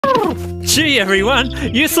Gee, everyone,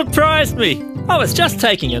 you surprised me. I was just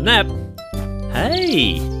taking a nap.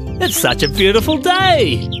 Hey, it's such a beautiful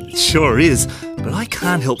day. It sure is, but I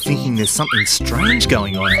can't help thinking there's something strange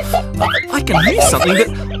going on. I can hear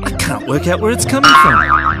something, but I can't work out where it's coming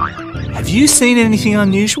from. Have you seen anything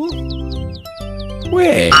unusual?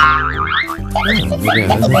 Where? Look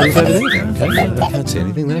over there. Okay, I can't see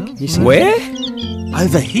anything there. Can you see? Where?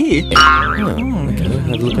 Over here? Oh, okay.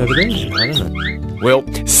 Have a look over there. I don't know. Well,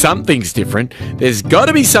 something's different. There's got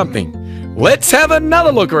to be something. Let's have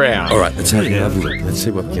another look around. All right, let's have another look. Let's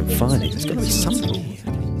see what we can find here. There's got to be something here.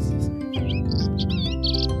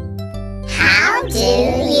 How do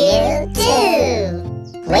you do?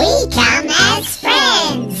 We come as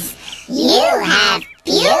friends. You have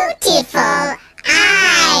beautiful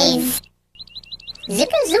eyes.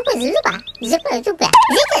 Zuka, zuka, zuka, zuka, zuka,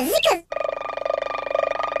 zika, zika.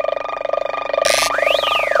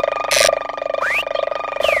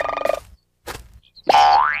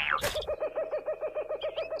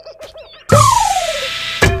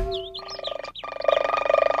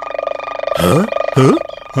 Huh? Huh?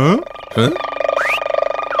 Huh? Huh?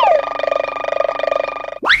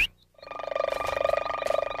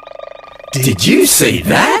 Did you see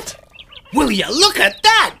that? Will you look at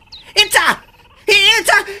that? It's a...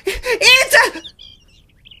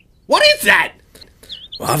 What is that?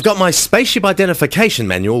 Well, I've got my spaceship identification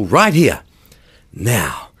manual right here.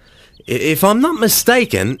 Now, if I'm not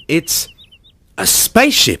mistaken, it's a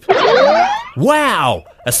spaceship. Wow,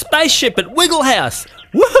 a spaceship at Wiggle House.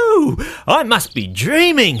 Woohoo! I must be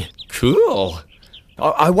dreaming. Cool.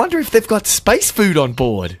 I wonder if they've got space food on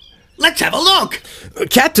board. Let's have a look.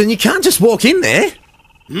 Captain, you can't just walk in there.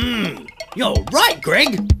 You're right,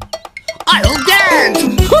 Greg. I'll dance.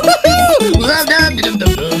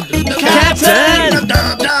 Captain!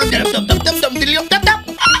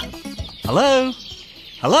 Hello?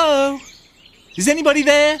 Hello? Is anybody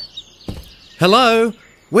there? Hello?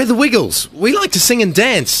 We're the Wiggles. We like to sing and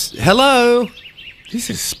dance. Hello? This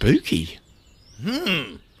is spooky.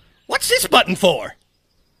 What's this button for?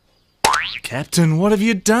 Captain, what have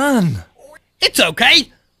you done? It's okay.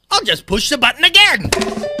 I'll just push the button again.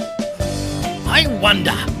 I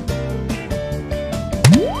wonder.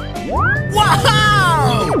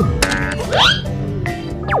 Wow!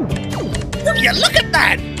 Will you look at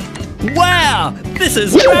that? Wow, this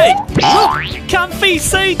is great. Look, comfy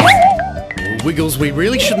seats. Wiggles, we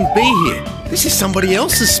really shouldn't be here. This is somebody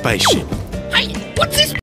else's spaceship. Hey, what's this